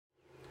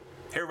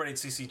Hey everybody,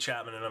 it's CC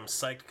Chapman, and I'm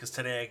psyched because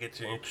today I get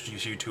to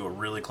introduce you to a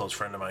really close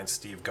friend of mine,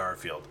 Steve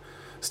Garfield.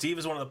 Steve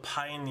is one of the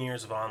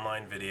pioneers of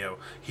online video.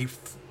 He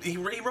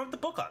wrote the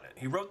book on it.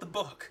 He wrote the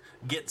book,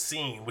 Get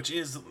Seen, which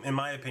is, in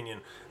my opinion,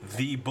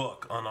 the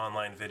book on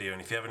online video.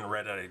 And if you haven't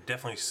read it, I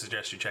definitely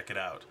suggest you check it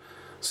out.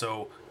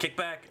 So kick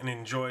back and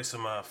enjoy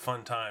some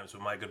fun times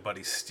with my good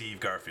buddy Steve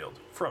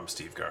Garfield from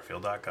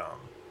stevegarfield.com.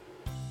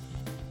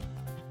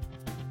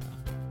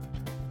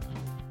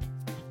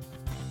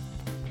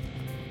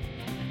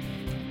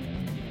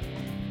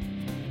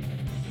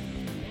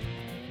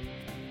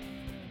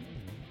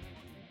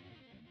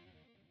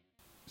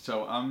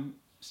 So I'm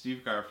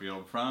Steve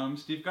Garfield from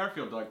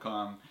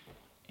stevegarfield.com,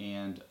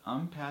 and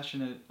I'm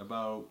passionate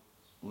about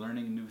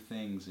learning new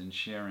things and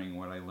sharing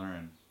what I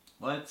learn.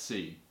 Let's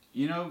see.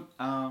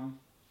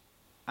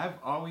 I've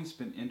always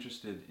been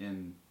interested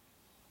in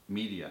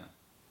media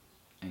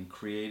and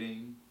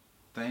creating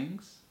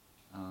things.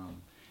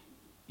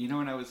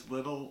 When I was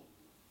little,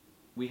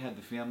 we had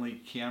the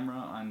family camera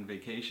on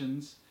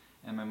vacations,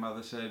 and my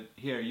mother said,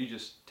 "Here, you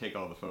just take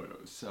all the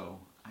photos." So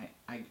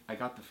I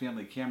got the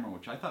family camera,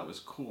 which I thought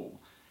was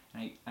cool.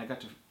 And I got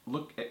to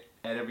look at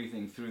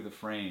everything through the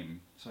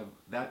frame. So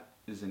that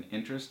is an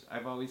interest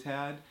I've always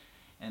had.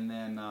 And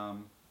then I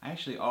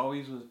actually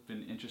always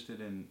been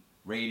interested in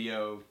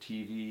radio,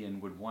 TV,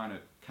 and would want to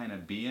kind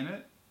of be in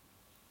it,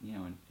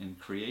 and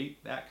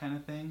create that kind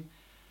of thing.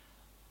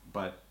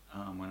 But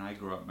when I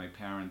grew up, my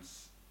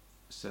parents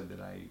said that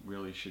I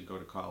really should go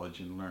to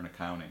college and learn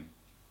accounting.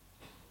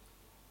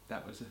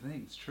 That was the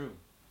thing, it's true.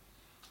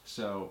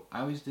 So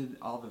I always did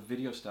all the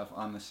video stuff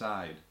on the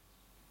side.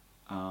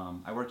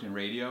 I worked in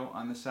radio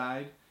on the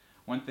side.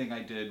 One thing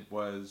I did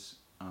was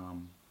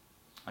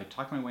I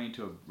talked my way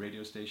into a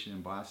radio station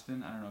in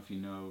Boston. I don't know if you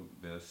know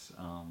this.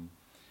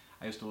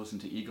 I used to listen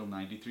to Eagle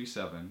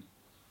 93.7,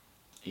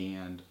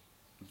 and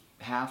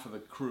half of the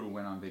crew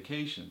went on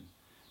vacation.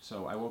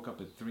 So I woke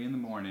up at 3 in the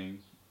morning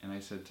and I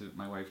said to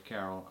my wife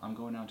Carol, "I'm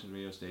going down to the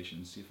radio station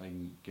and see if I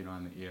can get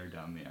on the air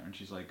down there." And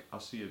she's like, "I'll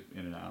see you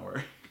in an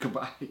hour.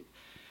 Goodbye."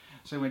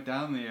 So I went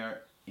down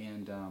there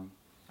and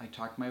I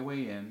talked my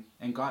way in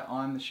and got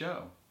on the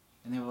show.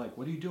 And they were like,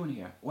 "What are you doing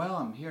here?" "Well,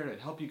 I'm here to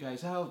help you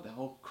guys out. The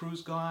whole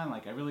crew's gone.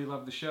 I really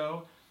love the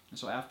show." And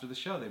so after the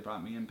show, they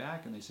brought me in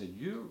back and they said,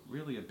 "You're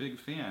really a big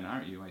fan,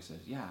 aren't you?" I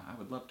said, "Yeah, I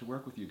would love to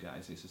work with you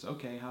guys." They says,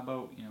 "Okay, how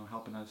about,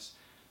 helping us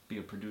be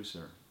a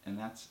producer?" And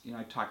that's,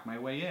 I talked my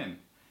way in.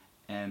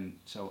 And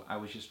so I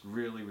was just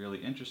really,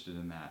 really interested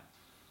in that.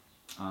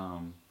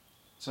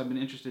 So I've been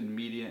interested in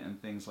media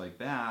and things like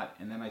that,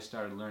 and then I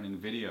started learning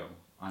video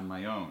on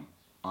my own,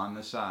 on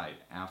the side,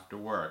 after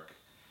work.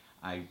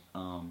 I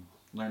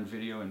learned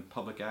video in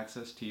public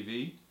access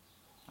TV.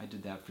 I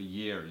did that for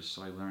years,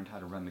 so I learned how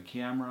to run the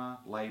camera,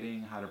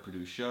 lighting, how to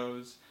produce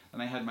shows.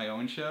 And I had my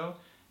own show,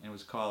 and it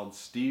was called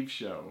Steve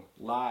Show,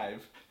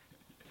 live.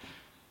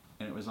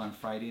 And it was on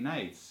Friday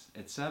nights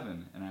at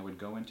 7, and I would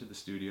go into the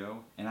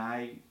studio, and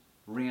I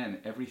ran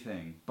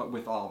everything, but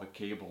with all the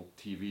cable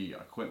TV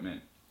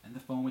equipment. And the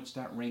phone would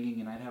start ringing,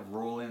 and I'd have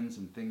roll-ins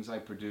and things I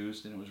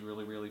produced, and it was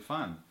really, really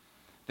fun.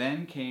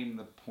 Then came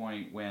the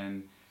point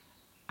when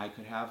I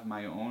could have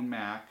my own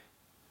Mac,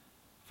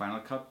 Final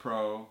Cut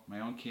Pro, my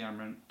own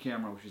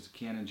camera, which is a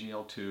Canon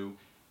GL2,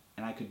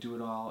 and I could do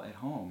it all at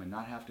home and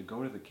not have to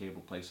go to the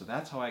cable place. So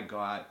that's how I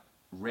got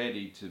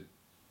ready to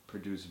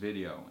produce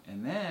video.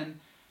 And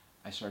then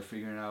I started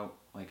figuring out,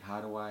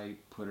 how do I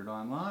put it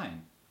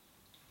online?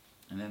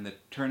 And then the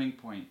turning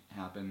point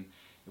happened.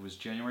 It was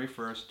January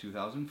 1st,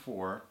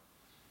 2004,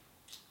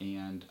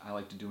 and I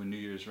like to do a New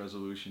Year's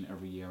resolution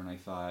every year, and I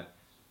thought,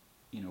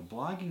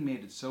 blogging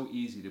made it so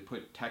easy to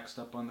put text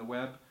up on the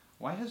web.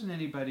 Why hasn't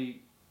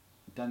anybody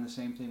done the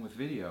same thing with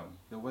video?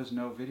 There was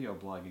no video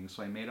blogging,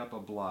 so I made up a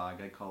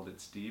blog. I called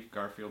it Steve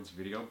Garfield's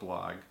Video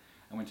Blog.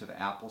 I went to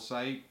the Apple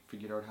site,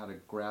 figured out how to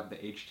grab the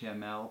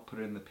HTML, put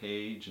it in the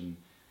page, and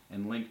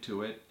link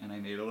to it, and I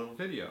made a little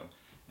video.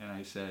 And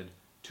I said,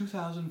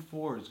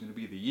 2004 is going to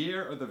be the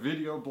year of the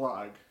video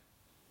blog.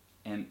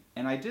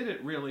 And I did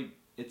it really,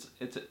 it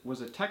was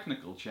a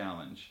technical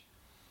challenge.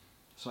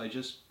 So I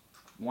just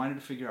wanted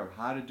to figure out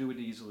how to do it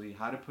easily,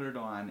 how to put it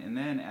on, and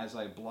then as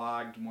I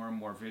blogged more and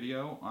more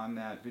video on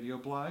that video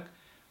blog,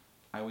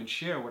 I would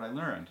share what I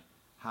learned,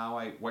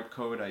 what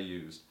code I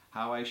used,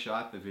 how I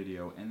shot the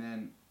video, and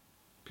then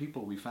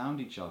we found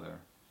each other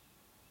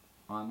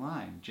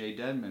online. Jay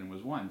Dedman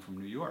was one from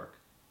New York,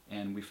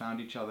 and we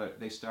found each other.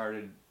 They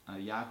started a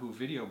Yahoo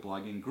video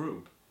blogging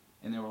group,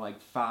 and there were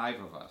 5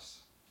 of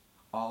us,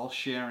 all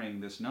sharing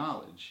this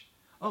knowledge.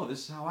 "Oh,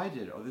 this is how I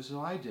did it. Oh, this is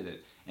how I did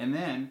it." And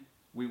then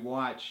we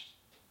watched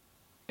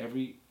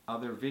every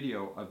other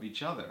video of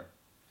each other.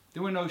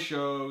 There were no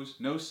shows,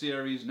 no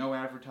series, no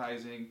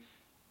advertising,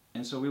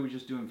 and so we were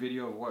just doing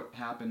video of what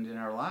happened in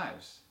our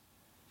lives.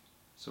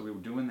 So we were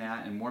doing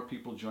that, and more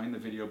people joined the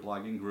video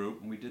blogging group,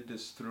 and we did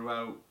this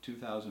throughout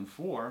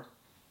 2004. And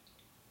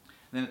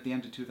then at the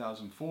end of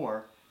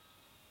 2004,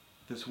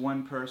 this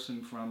one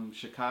person from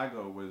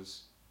Chicago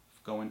was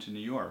going to New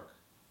York,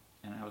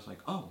 and I was like,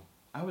 "Oh,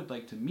 I would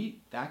like to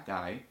meet that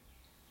guy.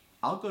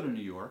 I'll go to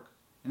New York.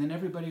 And then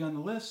everybody on the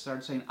list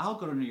started saying, I'll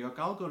go to New York,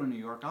 I'll go to New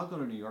York, I'll go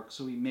to New York.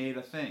 So we made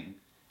a thing,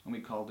 and we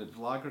called it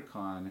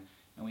VloggerCon,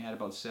 and we had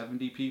about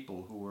 70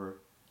 people who were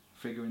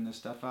figuring this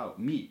stuff out,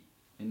 meet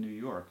in New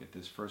York at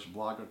this first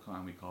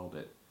VloggerCon, we called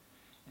it.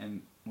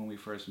 And when we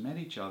first met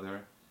each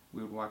other,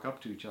 we would walk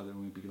up to each other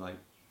and we'd be like,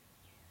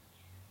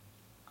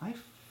 I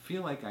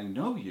feel like I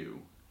know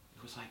you.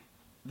 It was like,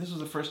 this was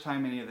the first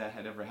time any of that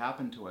had ever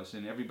happened to us,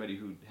 and everybody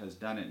who has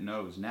done it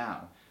knows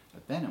now.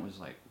 But then it was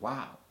like,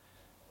 wow,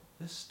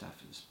 this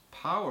stuff is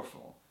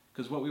powerful.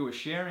 Because what we were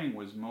sharing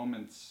was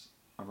moments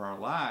of our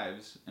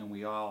lives, and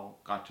we all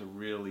got to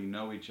really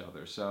know each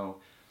other. So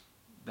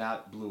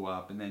that blew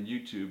up, and then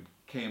YouTube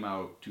came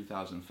out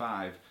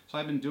 2005. So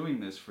I've been doing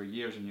this for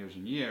years and years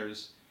and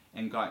years,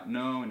 and got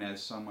known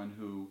as someone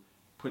who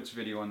puts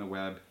video on the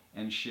web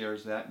and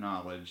shares that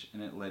knowledge,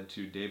 and it led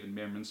to David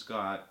Meerman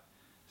Scott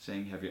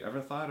saying, have you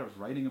ever thought of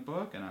writing a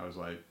book? And I was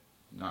like,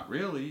 not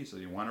really. He said,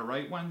 you want to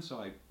write one? So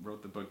I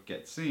wrote the book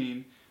Get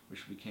Seen,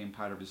 which became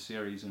part of his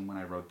series, and when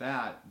I wrote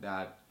that,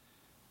 that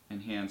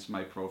enhanced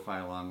my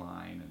profile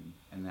online,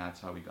 and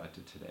that's how we got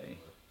to today.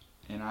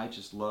 And I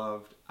just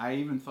loved, I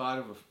even thought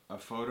of a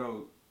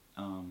photo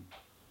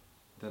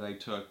that I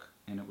took,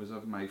 and it was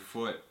of my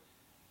foot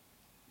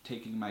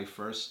taking my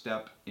first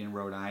step in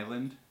Rhode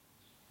Island,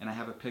 and I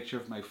have a picture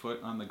of my foot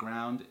on the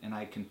ground, and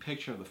I can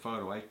picture the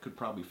photo. I could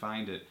probably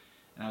find it.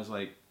 And I was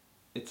like,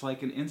 it's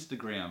like an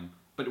Instagram,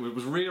 but it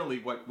was really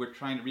what we're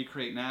trying to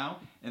recreate now,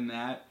 and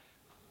that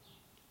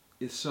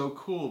is so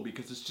cool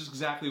because it's just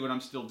exactly what I'm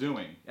still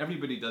doing.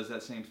 Everybody does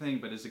that same thing,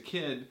 but as a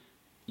kid,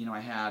 you know, I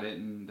had it,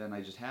 and then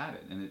I just had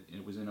it, and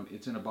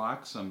it's in a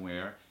box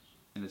somewhere,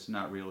 and it's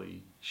not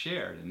really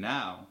shared. And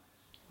now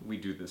we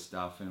do this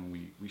stuff, and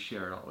we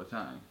share it all the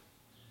time.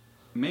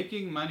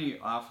 Making money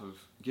off of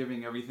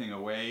giving everything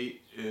away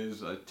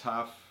is a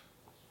tough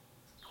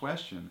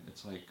question.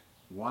 It's like,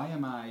 why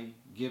am I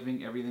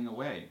giving everything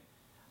away?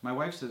 My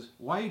wife says,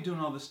 why are you doing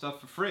all this stuff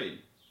for free?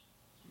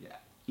 Yeah,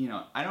 you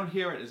know, I don't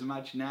hear it as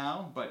much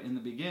now, but in the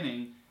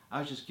beginning,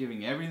 I was just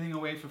giving everything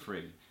away for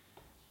free.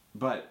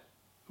 But,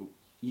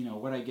 you know,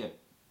 what I get,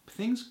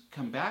 things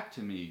come back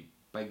to me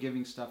by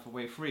giving stuff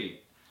away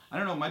free. I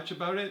don't know much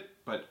about it,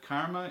 but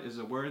karma is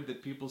a word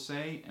that people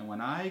say, and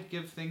when I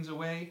give things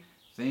away,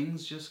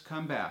 things just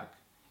come back,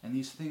 and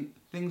these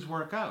things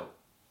work out.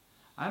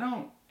 I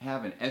don't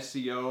have an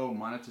SEO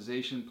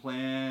monetization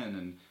plan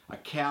and a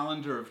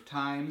calendar of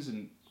times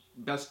and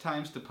best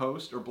times to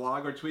post or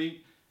blog or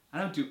tweet.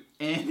 I don't do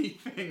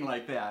anything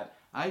like that.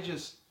 I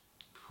just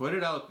put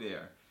it out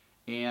there.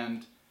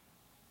 And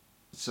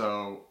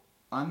so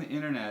on the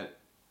internet,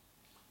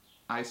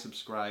 I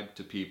subscribe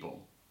to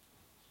people.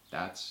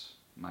 That's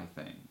my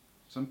thing.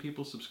 Some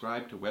people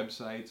subscribe to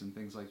websites and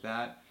things like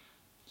that.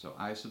 So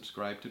I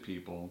subscribe to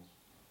people.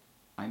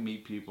 I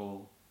meet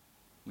people.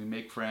 We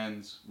make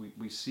friends,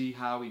 we see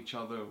how each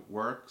other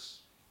works,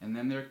 and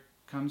then there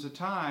comes a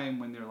time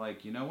when they're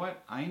like, you know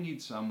what, I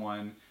need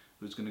someone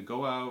who's going to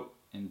go out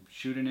and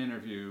shoot an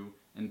interview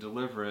and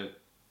deliver it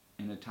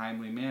in a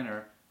timely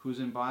manner. Who's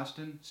in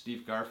Boston?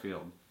 Steve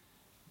Garfield.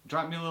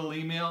 Drop me a little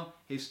email,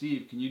 hey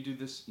Steve, can you do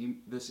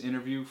this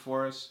interview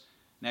for us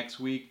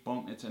next week?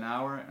 Boom, it's an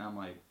hour, and I'm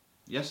like,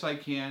 yes I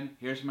can,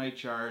 here's my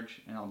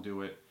charge, and I'll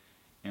do it.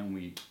 And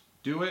we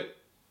do it,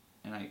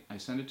 and I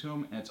send it to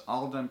them, and it's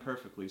all done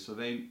perfectly. So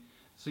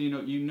you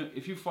know,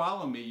 if you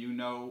follow me, you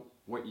know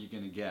what you're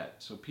gonna get.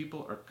 So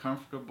people are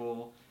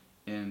comfortable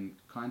in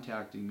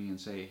contacting me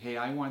and say, hey,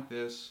 I want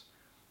this,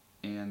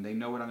 and they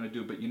know what I'm gonna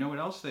do. But you know what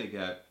else they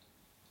get?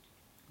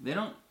 They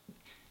don't.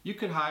 You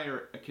could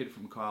hire a kid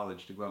from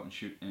college to go out and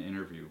shoot an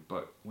interview,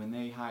 but when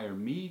they hire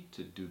me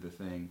to do the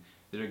thing,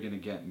 they're gonna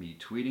get me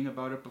tweeting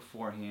about it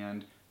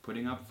beforehand,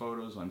 putting up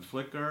photos on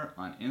Flickr,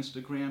 on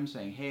Instagram,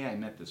 saying, hey, I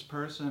met this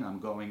person, I'm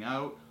going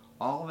out.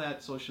 All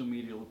that social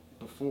media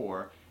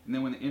before, and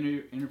then when the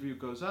interview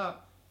goes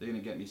up, they're going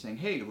to get me saying,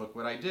 hey, look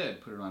what I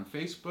did. Put it on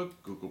Facebook,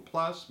 Google+,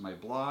 my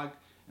blog,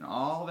 and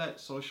all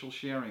that social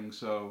sharing.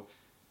 So,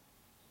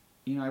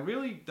 you know, I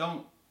really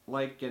don't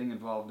like getting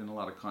involved in a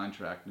lot of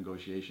contract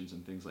negotiations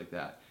and things like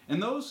that. And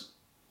those,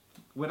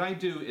 what I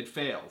do, it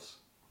fails.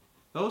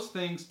 Those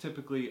things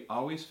typically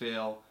always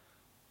fail,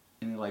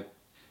 and they're like,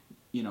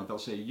 you know, they'll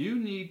say, you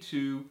need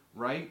to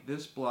write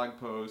this blog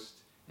post,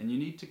 and you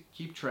need to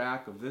keep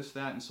track of this,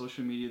 that, and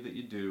social media that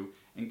you do,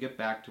 and get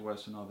back to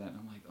us and all that. And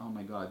I'm like, oh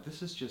my God,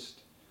 this is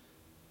just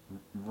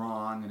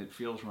wrong, and it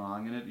feels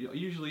wrong, and it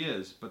usually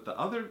is. But the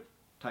other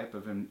type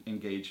of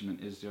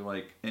engagement is they're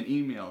like an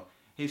email.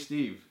 Hey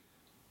Steve,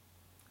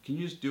 can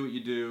you just do what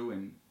you do?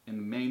 And the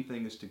main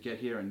thing is to get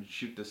here and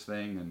shoot this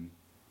thing and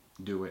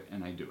do it,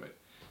 and I do it.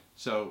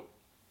 So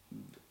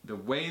the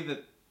way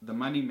that the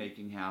money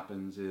making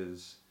happens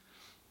is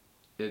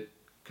it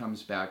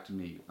comes back to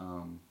me.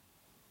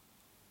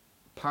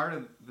 Part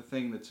of the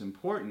thing that's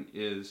important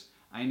is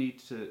I need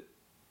to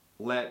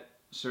let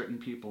certain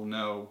people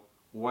know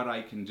what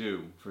I can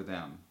do for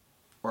them,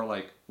 or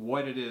like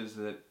what it is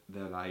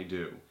that I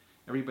do.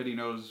 Everybody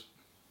knows,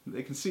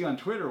 they can see on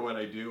Twitter what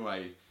I do.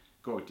 I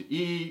go out to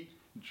eat,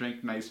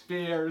 drink nice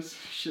beers,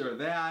 share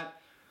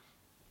that.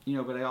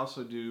 but I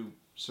also do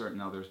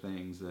certain other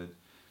things that,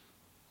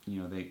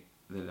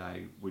 that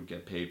I would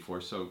get paid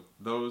for. So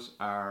those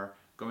are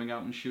going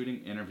out and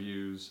shooting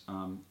interviews.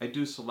 I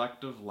do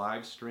selective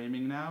live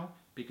streaming now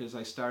because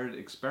I started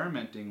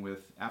experimenting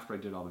with, after I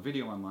did all the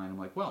video online, I'm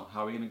like, well,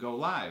 how are we going to go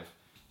live?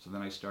 So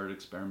then I started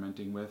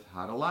experimenting with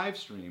how to live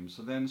stream.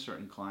 So then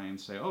certain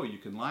clients say, oh, you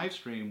can live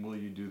stream, will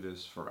you do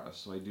this for us?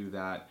 So I do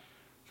that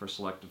for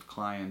selective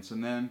clients.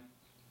 And then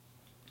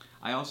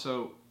I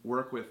also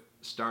work with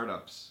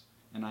startups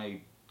and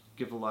I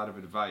give a lot of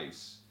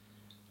advice.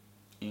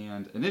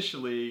 And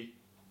initially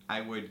I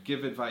would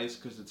give advice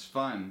because it's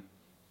fun.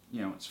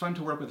 It's fun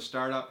to work with a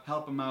startup,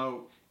 help them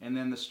out, and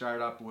then the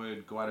startup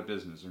would go out of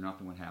business or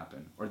nothing would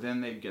happen. Or then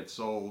they'd get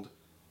sold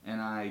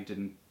and I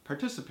didn't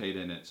participate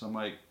in it. So I'm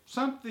like,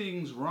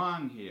 something's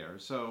wrong here.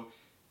 So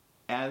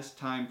as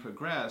time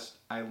progressed,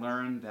 I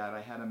learned that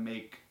I had to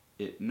make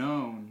it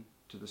known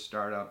to the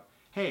startup,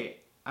 hey,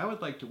 I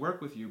would like to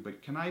work with you,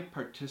 but can I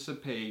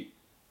participate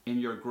in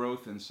your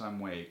growth in some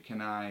way?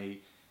 Can I,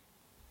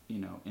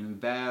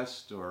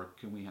 invest, or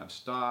can we have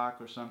stock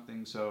or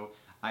something? So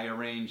I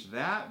arranged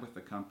that with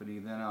the company,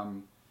 then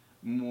I'm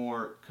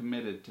more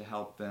committed to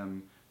help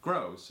them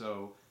grow.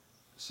 So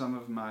some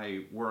of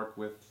my work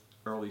with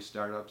early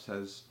startups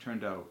has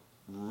turned out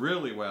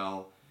really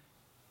well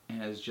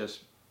and has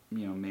just,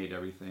 made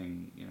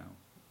everything,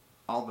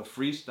 all the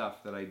free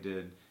stuff that I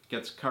did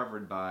gets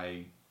covered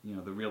by,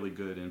 the really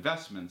good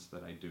investments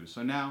that I do.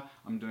 So now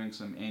I'm doing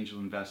some angel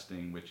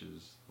investing, which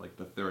is like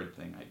the third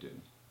thing I do.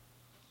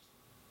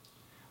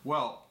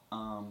 Well,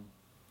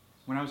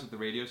 when I was at the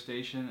radio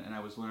station and I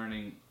was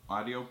learning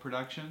audio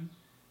production,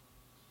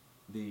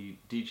 the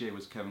DJ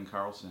was Kevin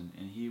Carlson,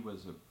 and he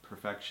was a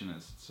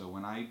perfectionist. So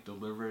when I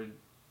delivered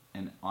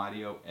an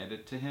audio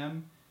edit to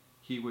him,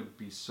 he would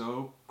be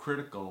so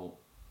critical,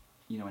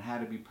 it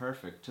had to be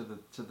perfect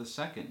to the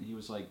second. He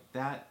was like,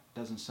 that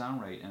doesn't sound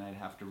right, and I'd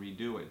have to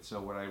redo it. So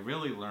what I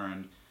really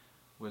learned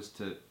was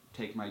to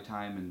take my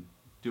time and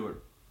do it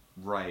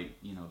right,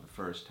 the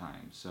first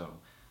time. So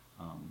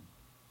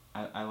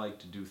I like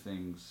to do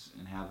things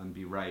and have them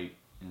be right,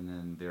 and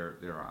then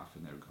they're off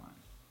and they're gone.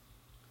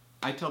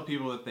 I tell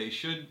people that they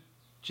should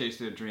chase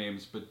their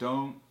dreams, but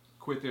don't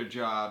quit their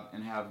job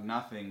and have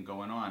nothing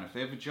going on. If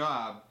they have a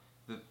job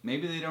that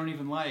maybe they don't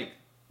even like,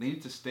 they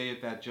need to stay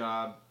at that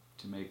job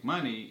to make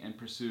money and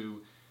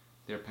pursue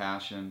their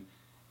passion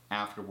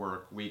after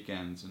work,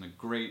 weekends. And a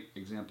great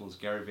example is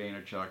Gary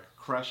Vaynerchuk.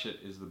 Crush It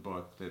is the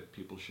book that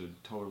people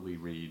should totally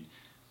read.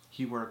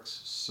 He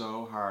works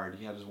so hard.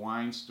 He had his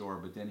wine store,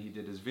 but then he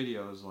did his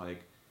videos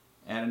like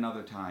at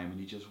another time, and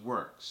he just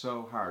worked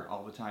so hard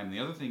all the time. And the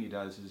other thing he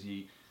does is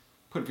he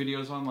put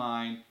videos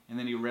online, and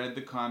then he read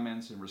the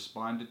comments and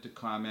responded to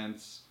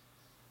comments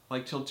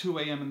like till 2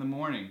 a.m. in the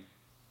morning.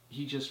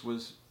 He just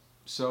was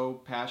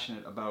so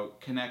passionate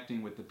about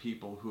connecting with the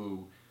people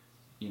who,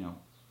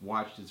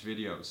 watched his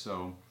videos.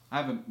 So I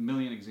have a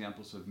million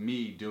examples of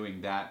me doing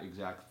that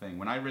exact thing.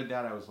 When I read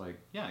that, I was like,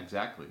 yeah,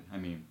 exactly. I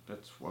mean,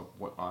 that's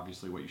what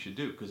obviously what you should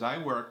do. Because I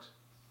worked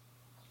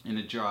in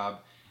a job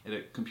at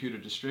a computer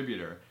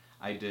distributor.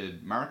 I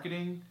did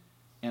marketing,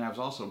 and I was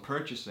also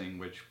purchasing,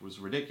 which was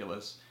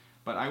ridiculous.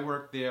 But I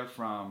worked there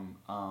from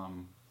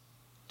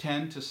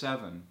 10 to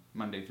 7,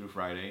 Monday through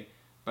Friday.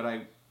 But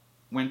I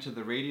went to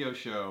the radio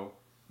show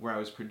where I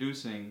was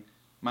producing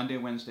Monday,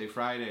 Wednesday,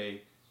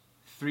 Friday,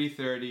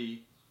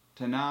 3:30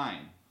 to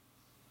 9.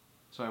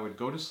 So I would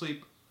go to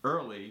sleep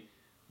early,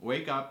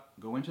 wake up,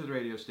 go into the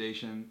radio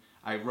station.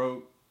 I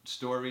wrote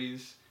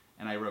stories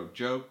and I wrote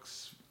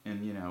jokes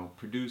and,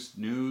 produced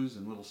news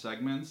and little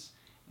segments.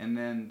 And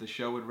then the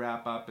show would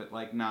wrap up at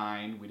like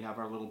 9. We'd have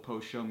our little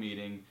post-show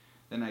meeting.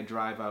 Then I'd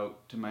drive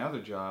out to my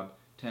other job,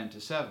 10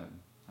 to 7.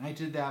 And I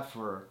did that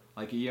for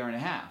like a year and a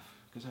half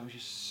because I was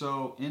just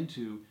so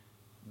into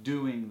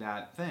doing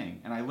that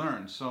thing. And I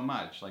learned so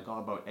much, like all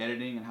about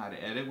editing and how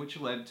to edit, which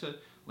led to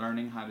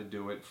learning how to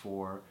do it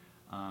for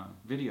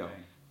video.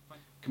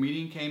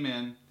 Comedian came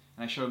in, and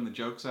I showed him the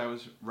jokes I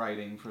was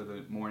writing for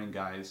the morning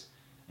guys,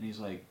 and he's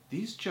like,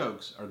 these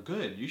jokes are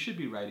good. You should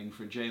be writing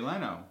for Jay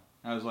Leno.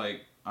 I was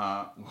like,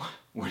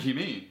 what do you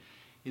mean?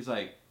 He's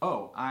like,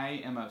 oh,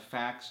 I am a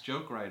fax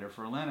joke writer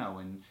for Leno,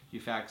 and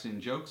you fax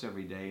in jokes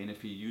every day, and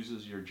if he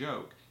uses your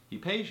joke, he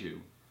pays you.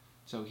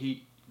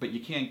 But you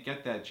can't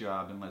get that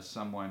job unless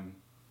someone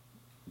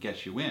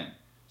gets you in.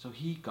 So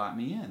he got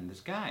me in,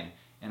 this guy.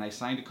 And I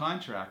signed a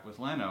contract with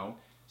Leno,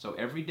 so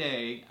every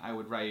day I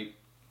would write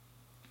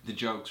the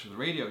jokes for the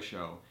radio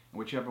show, and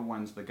whichever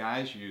ones the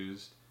guys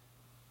used,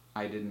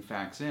 I didn't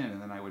fax in, and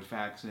then I would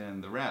fax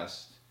in the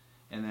rest.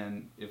 And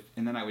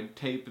then I would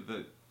tape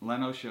the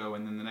Leno show,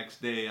 and then the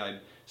next day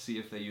I'd see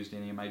if they used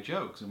any of my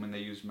jokes. And when they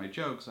used my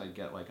jokes, I'd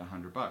get like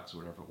 $100 or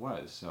whatever it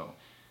was. So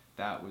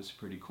that was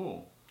pretty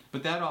cool.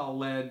 But that all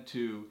led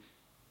to,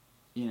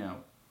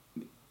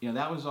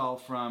 that was all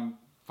from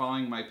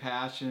following my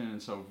passion,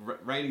 and so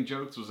writing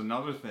jokes was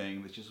another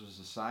thing that just was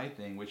a side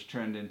thing, which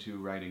turned into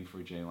writing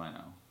for Jay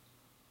Leno.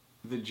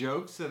 The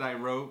jokes that I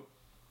wrote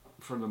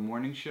for the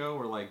morning show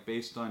were like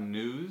based on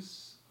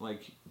news,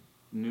 like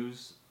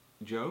news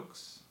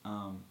jokes.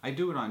 I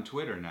do it on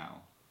Twitter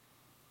now.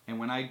 And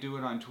when I do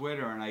it on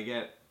Twitter and I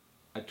get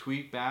a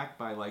tweet back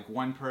by like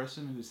one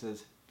person who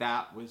says,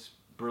 that was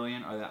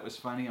brilliant or that was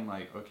funny, I'm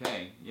like,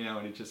 okay, you know,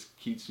 and it just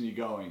keeps me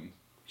going.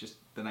 Just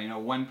that I know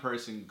one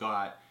person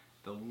got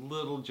the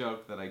little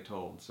joke that I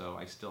told, so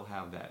I still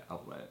have that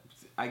outlet.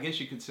 I guess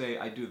you could say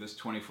I do this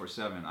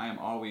 24/7. I am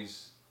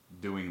always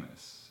doing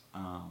this.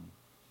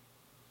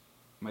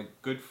 My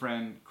good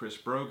friend Chris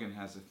Brogan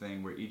has a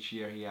thing where each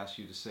year he asks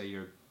you to say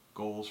your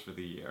goals for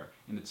the year,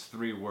 and it's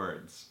 3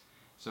 words.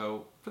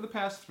 So for the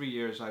past 3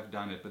 years I've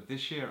done it, but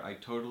this year I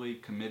totally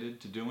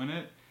committed to doing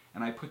it,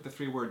 and I put the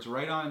 3 words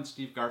right on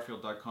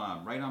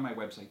stevegarfield.com, right on my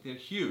website. They're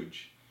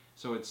huge.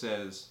 So it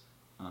says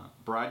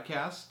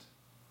broadcast,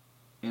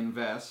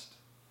 invest,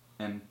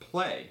 and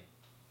play.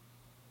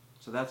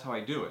 So that's how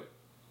I do it.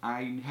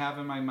 I have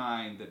in my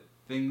mind that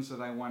things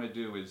that I want to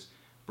do is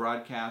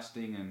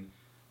broadcasting, and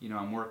you know,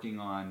 I'm working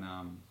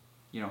on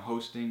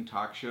hosting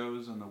talk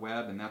shows on the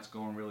web, and that's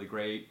going really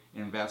great.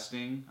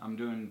 Investing, I'm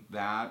doing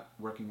that,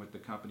 working with the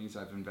companies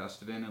I've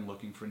invested in and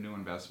looking for new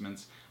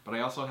investments. But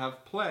I also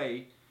have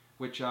play,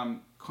 which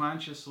I'm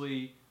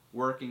consciously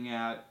working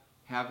at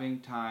having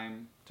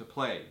time to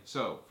play.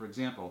 So, for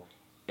example,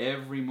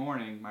 every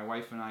morning my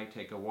wife and I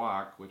take a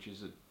walk, which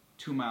is a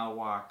 2-mile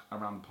walk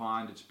around the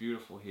pond. It's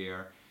beautiful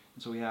here.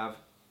 And so we have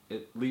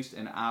at least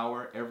an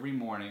hour every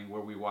morning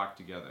where we walk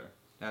together.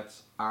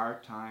 That's our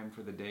time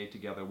for the day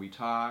together. We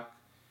talk,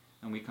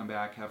 and we come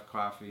back, have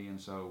coffee,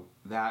 and so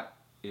that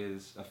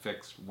is a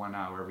fixed 1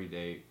 hour every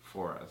day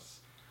for us.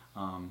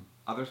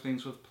 Other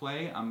things with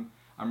play, I'm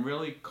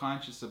really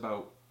conscious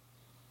about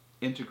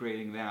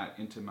integrating that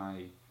into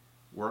my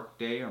work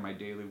day or my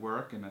daily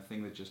work, and a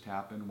thing that just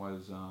happened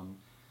was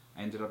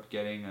I ended up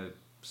getting a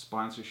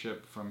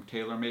sponsorship from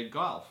TaylorMade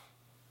Golf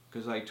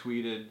because I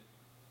tweeted,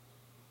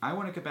 I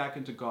want to get back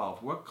into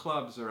golf. What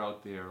clubs are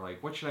out there?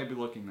 Like, what should I be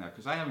looking at?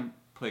 Because I haven't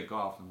played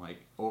golf in like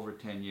over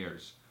 10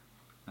 years.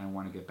 And I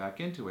want to get back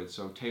into it.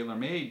 So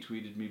TaylorMade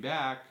tweeted me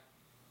back,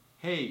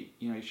 hey,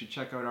 you should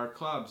check out our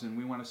clubs and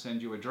we want to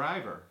send you a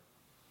driver.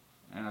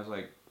 And I was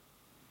like,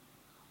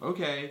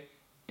 okay.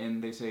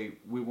 And they say,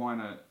 we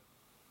want to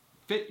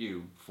fit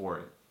you for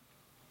it.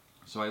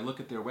 So I look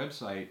at their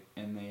website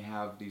and they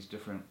have these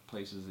different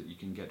places that you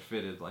can get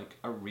fitted, like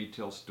a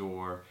retail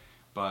store,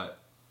 but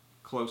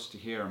close to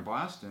here in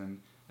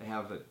Boston, they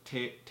have the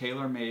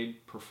TaylorMade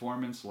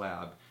Performance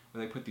Lab,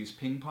 where they put these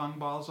ping pong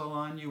balls all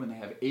on you, and they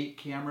have 8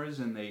 cameras,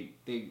 and they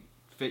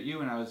fit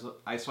you. And so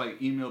I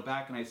emailed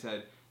back and I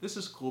said, this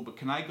is cool, but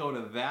can I go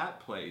to that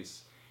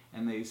place?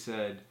 And they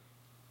said,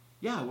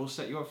 yeah, we'll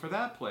set you up for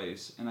that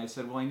place. And I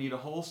said, well, I need a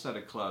whole set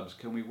of clubs.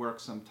 Can we work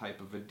some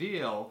type of a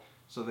deal?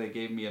 So they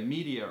gave me a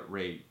media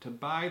rate to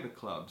buy the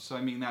clubs. So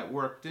I mean, that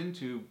worked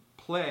into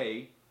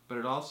play, but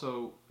it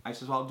also, I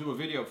said, well, I'll do a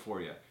video for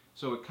you.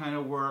 So it kind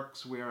of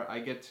works where I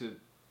get to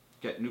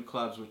get new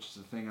clubs, which is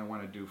the thing I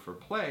want to do for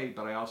play,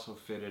 but I also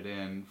fit it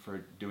in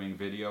for doing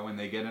video, and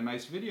they get a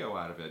nice video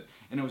out of it.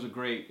 And it was a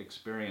great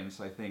experience.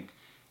 I think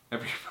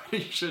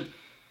everybody should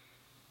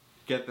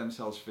get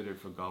themselves fitted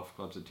for golf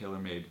clubs at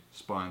TaylorMade.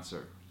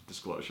 Sponsor.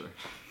 Disclosure.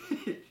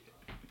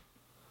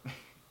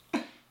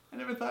 I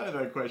never thought of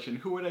that question.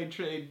 Who would I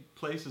trade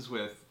places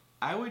with?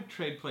 I would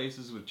trade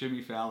places with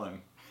Jimmy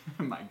Fallon.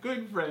 My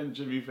good friend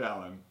Jimmy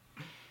Fallon.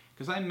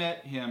 Because I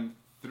met him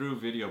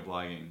through video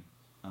blogging.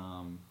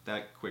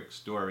 That quick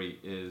story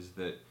is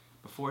that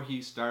before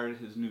he started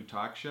his new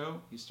talk show,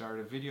 he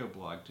started a video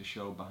blog to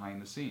show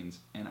behind the scenes.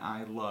 And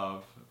I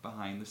love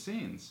behind the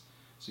scenes.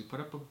 So he put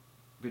up a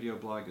video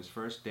blog his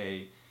first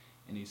day,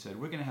 and he said,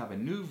 we're going to have a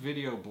new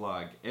video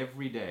blog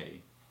every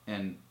day.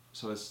 And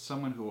so as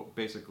someone who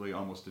basically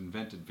almost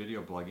invented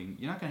video blogging,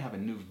 you're not going to have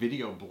a new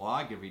video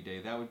blog every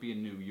day. That would be a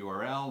new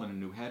URL and a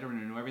new header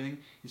and a new everything.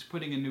 He's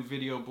putting a new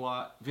video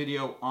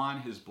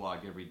on his blog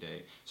every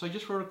day. So I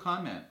just wrote a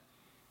comment.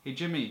 Hey,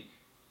 Jimmy,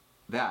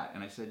 that.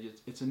 And I said,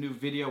 it's a new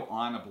video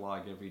on a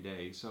blog every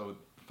day. So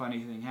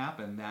funny thing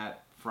happened.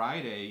 That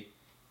Friday,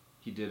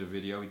 he did a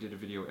video. He did a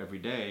video every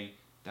day.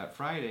 That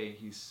Friday,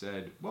 he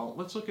said, well,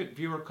 let's look at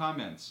viewer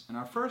comments. And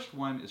our first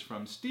one is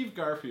from Steve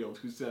Garfield,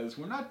 who says,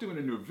 we're not doing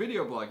a new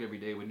video blog every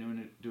day, we're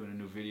doing a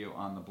new video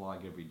on the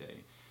blog every day.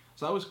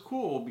 So that was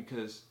cool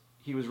because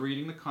he was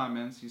reading the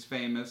comments, he's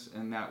famous,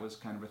 and that was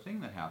kind of a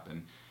thing that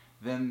happened.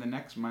 Then the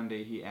next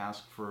Monday, he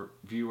asked for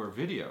viewer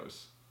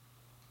videos.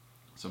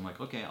 So I'm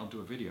like, okay, I'll do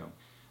a video.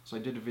 So I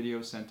did a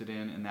video, sent it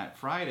in, and that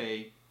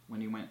Friday,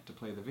 when he went to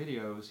play the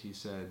videos, he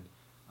said,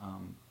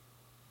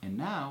 and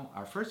now,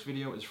 our first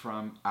video is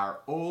from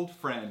our old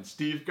friend,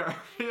 Steve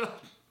Garfield.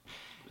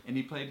 And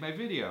he played my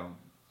video.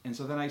 And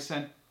so then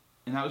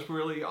and that was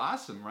really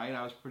awesome, right?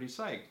 I was pretty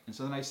psyched. And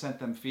so then I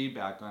sent them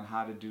feedback on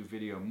how to do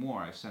video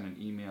more. I sent an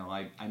email.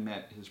 I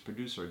met his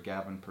producer,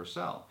 Gavin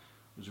Purcell.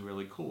 It was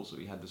really cool. So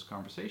we had this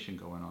conversation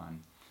going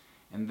on.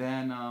 And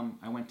then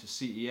I went to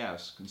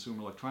CES,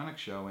 Consumer Electronics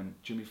Show, and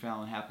Jimmy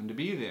Fallon happened to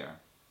be there.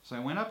 So I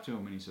went up to him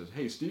and he says,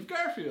 hey, Steve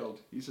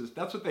Garfield. He says,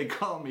 that's what they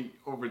call me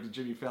over at the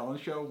Jimmy Fallon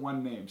Show,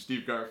 one name,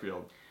 Steve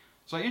Garfield.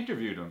 So I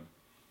interviewed him,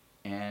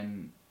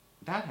 and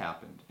that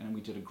happened, and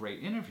we did a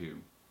great interview.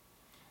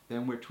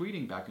 Then we're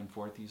tweeting back and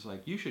forth. He's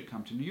like, you should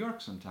come to New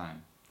York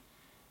sometime.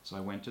 So I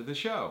went to the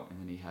show,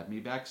 and then he had me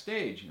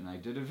backstage, and I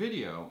did a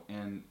video,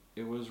 and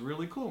it was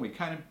really cool. We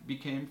kind of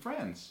became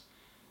friends.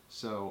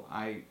 So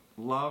I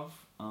love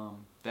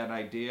that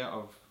idea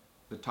of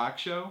the talk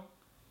show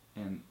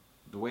and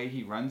the way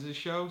he runs his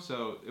show.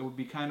 So it would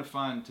be kind of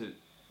fun to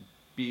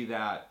be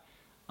that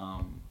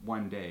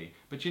one day.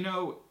 But you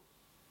know,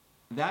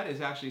 that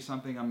is actually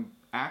something I'm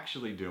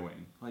actually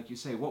doing. Like you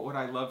say, what would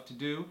I love to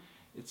do?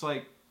 It's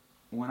like,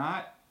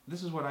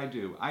 this is what I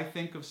do. I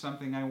think of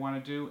something I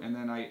want to do, and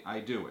then I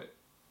do it.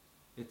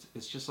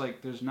 It's just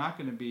like there's not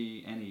going to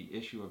be any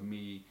issue of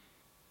me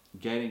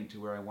getting to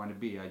where I want to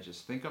be. I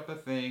just think up a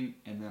thing,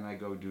 and then I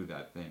go do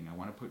that thing. I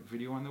want to put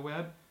video on the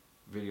web,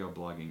 video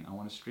blogging. I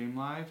want to stream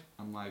live,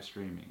 I'm live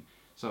streaming.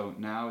 So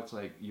now it's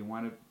like, you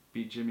want to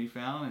be Jimmy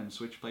Fallon and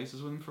switch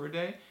places with him for a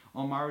day?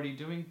 Well, I'm already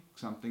doing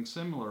something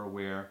similar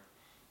where,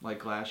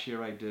 like last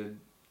year I did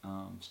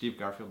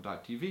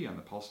SteveGarfield.tv on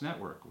the Pulse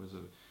Network. It was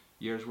a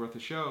year's worth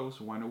of shows,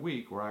 one a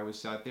week, where I was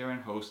sat there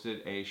and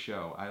hosted a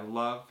show. I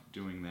love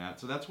doing that.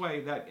 So that's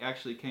why that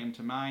actually came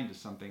to mind as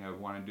something I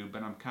would want to do,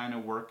 but I'm kind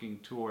of working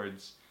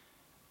towards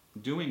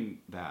doing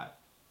that.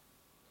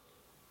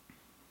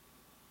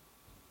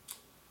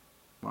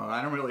 Well,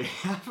 I don't really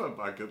have a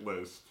bucket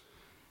list,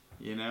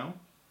 you know?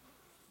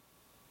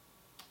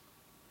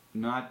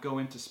 Not go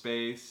into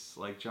space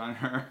like John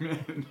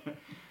Herman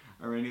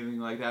or anything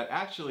like that.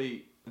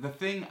 Actually, the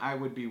thing I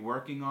would be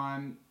working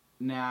on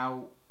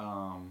now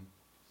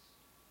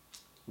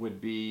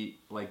would be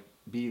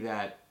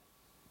that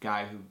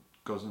guy who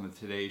goes on the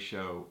Today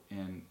Show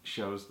and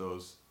shows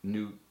those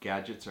new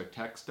gadgets or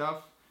tech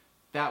stuff.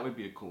 That would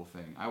be a cool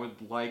thing. I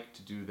would like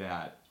to do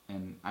that.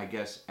 And I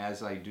guess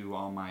as I do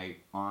all my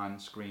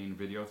on-screen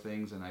video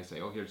things and I say,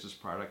 oh, here's this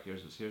product,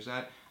 here's this, here's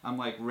that, I'm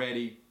like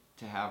ready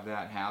to have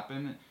that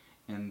happen.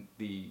 And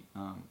the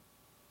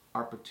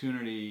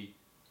opportunity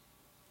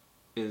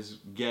is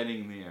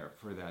getting there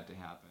for that to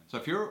happen. So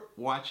if you're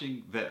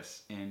watching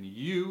this and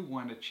you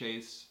want to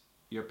chase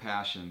your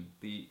passion,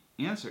 the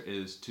answer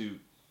is to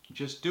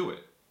just do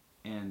it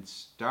and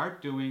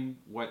start doing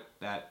what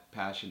that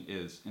passion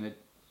is. And it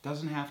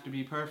doesn't have to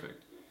be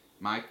perfect.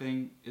 My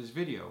thing is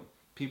video.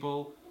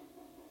 People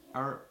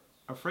are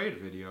afraid of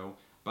video,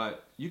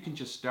 but you can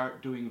just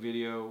start doing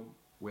video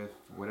with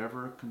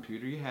whatever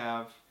computer you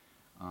have,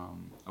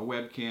 a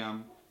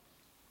webcam,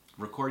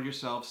 record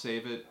yourself,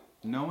 save it.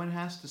 No one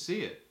has to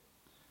see it.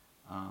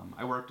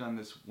 I worked on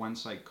this one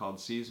site called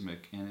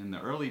Seismic, and in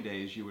the early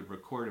days you would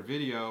record a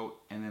video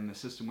and then the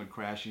system would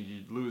crash and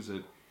you'd lose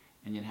it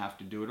and you'd have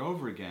to do it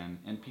over again.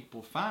 And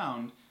people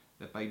found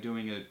that by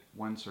doing it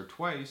once or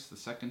twice, the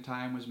second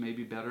time was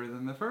maybe better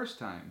than the first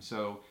time.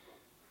 So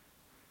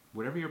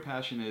whatever your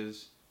passion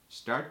is,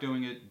 start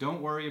doing it.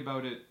 Don't worry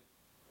about it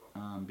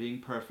being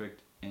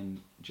perfect,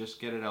 and just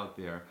get it out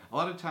there. A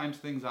lot of times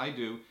things I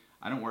do,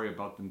 I don't worry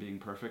about them being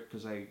perfect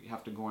because I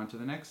have to go on to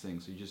the next thing.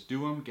 So you just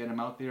do them, get them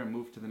out there, and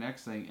move to the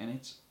next thing, and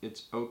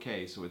it's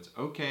okay. So it's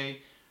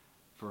okay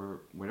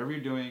for whatever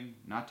you're doing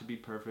not to be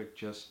perfect.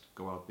 Just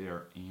go out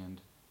there and